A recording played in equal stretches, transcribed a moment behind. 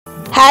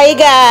Hi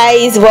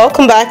guys,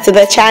 welcome back to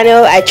the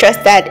channel. I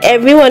trust that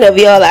every one of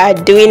y'all are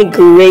doing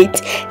great.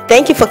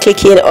 Thank you for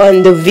clicking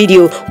on the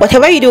video.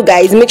 Whatever you do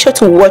guys, make sure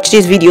to watch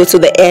this video to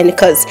the end,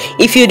 because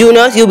if you do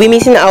not, you'll be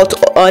missing out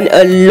on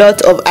a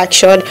lot of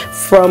action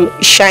from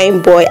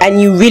Shine Boy, and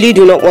you really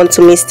do not want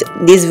to miss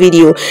this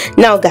video.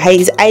 Now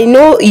guys, I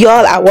know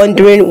y'all are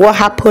wondering what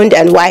happened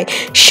and why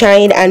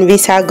Shine and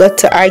Rissa got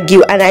to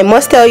argue, and I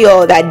must tell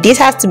y'all that this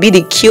has to be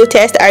the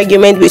cutest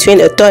argument between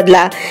a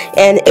toddler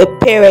and a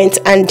parent.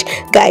 And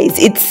guys,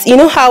 it's, you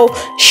know how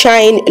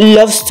Shine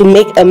loves to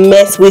make a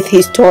mess with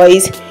his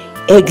toys?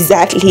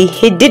 Exactly,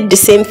 he did the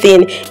same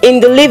thing in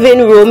the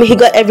living room. He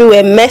got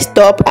everywhere messed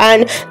up,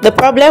 and the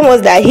problem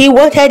was that he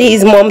wanted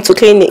his mom to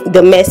clean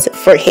the mess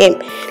for him.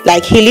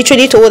 Like, he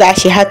literally told her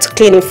she had to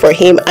clean it for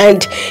him,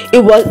 and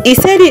he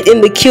said it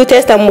in the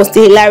cutest and most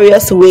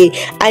hilarious way.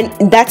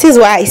 And that is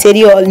why I said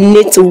you all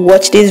need to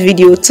watch this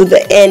video to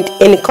the end.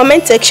 In the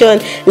comment section,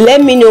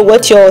 let me know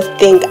what you all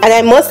think. And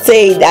I must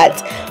say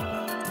that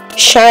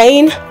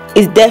Shine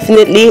is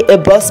definitely a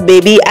boss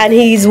baby, and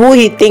he is who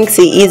he thinks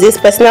he is. His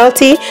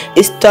personality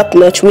is top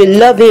notch. We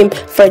love him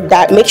for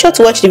that. Make sure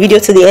to watch the video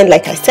to the end.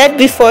 Like I said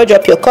before,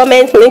 drop your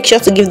comments. Make sure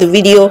to give the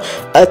video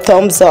a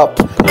thumbs up.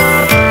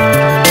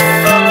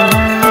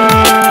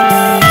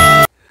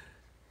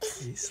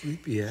 Hey,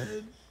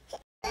 sleepyhead.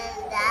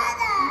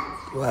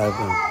 What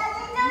happened?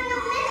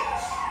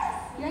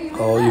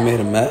 Oh, you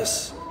made a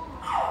mess? So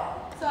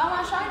I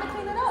want Shine to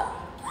clean it up.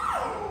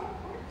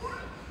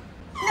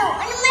 No,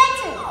 it's my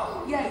turn.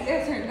 Yeah, your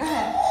turn. Go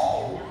ahead.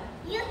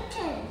 Your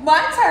turn.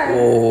 My turn.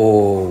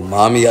 Oh,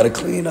 mommy gotta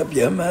clean up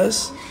your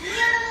mess?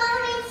 Your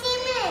mommy see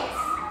mess.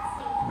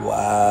 Mommy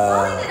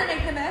Wow. didn't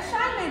make the mess.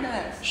 Shine made the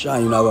mess.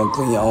 Shine, you not gonna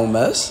clean your own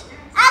mess?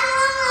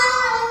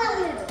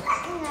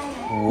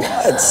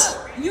 What?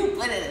 You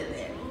put it in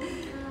there.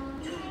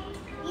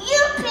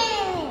 You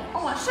clean it. I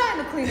want Shine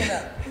to clean it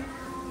up.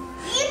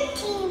 You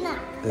clean up.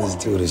 This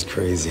dude is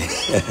crazy.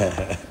 Shine,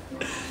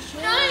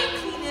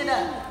 clean it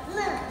up.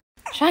 Look.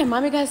 Shine,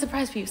 mommy got a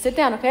surprise for you. Sit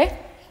down, okay?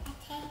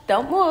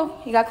 Don't move.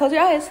 You gotta close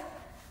your eyes.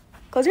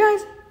 Close your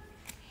eyes.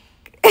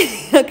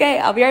 Okay,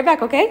 I'll be right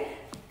back, okay?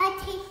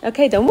 Okay.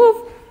 Okay, don't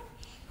move.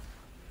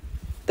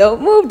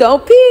 Don't move.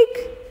 Don't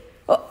peek.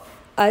 Oh,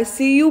 I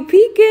see you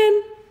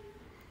peeking.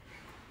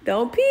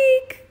 Don't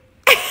peek.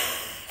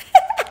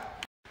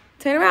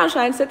 Turn around,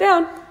 Shine. Sit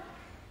down.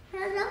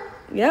 Hello.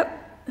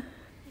 Yep.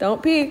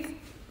 Don't peek.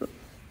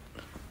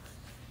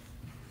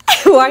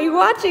 Why are you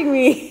watching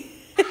me?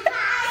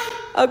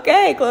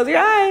 Okay, close your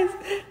eyes.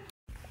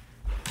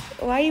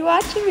 Why are you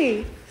watching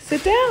me?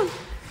 Sit down.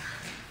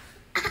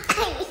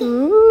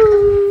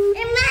 Ooh.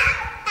 In my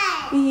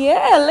eye.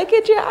 Yeah, look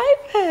at your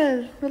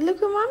iPad. Look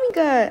what mommy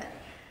got.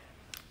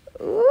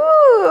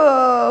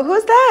 Ooh,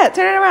 who's that?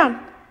 Turn it around.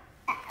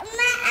 My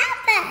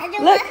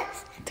iPad. Look,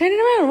 turn it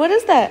around. What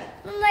is that?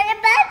 My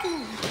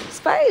baby.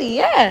 Spidey,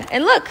 yeah.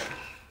 And look,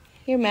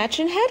 you're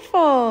matching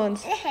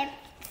headphones.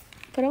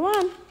 Put them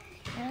on.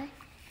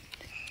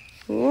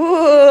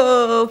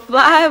 Ooh,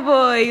 fly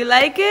boy. You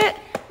like it?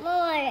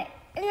 More.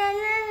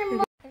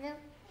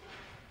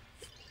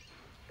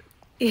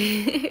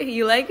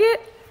 You like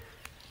it?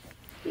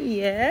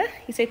 Yeah.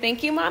 You say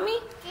thank you, mommy?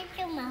 Thank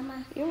you,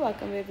 Mama. You're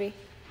welcome, baby.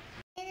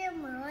 Thank you,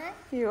 Mama.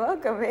 You're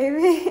welcome,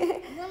 baby.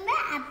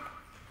 Mama,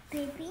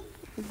 baby.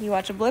 You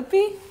watch a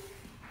Blippi?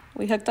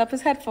 We hooked up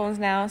his headphones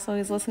now, so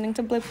he's listening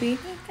to Blippi.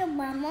 Thank you,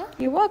 Mama.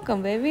 You're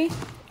welcome, baby.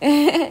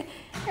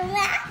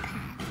 Mama.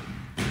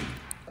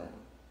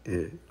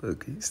 Yeah,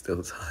 look, he's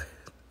still tired.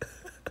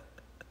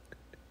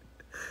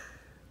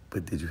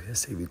 But did you hear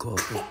Savvy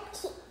coughing?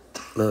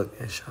 Look,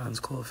 and Sean's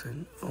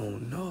coughing. Oh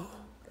no.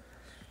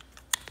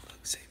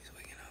 Look, Savvy's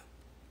waking up.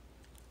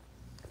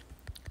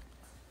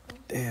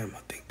 Damn,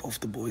 I think both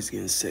the boys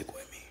getting sick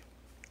with me.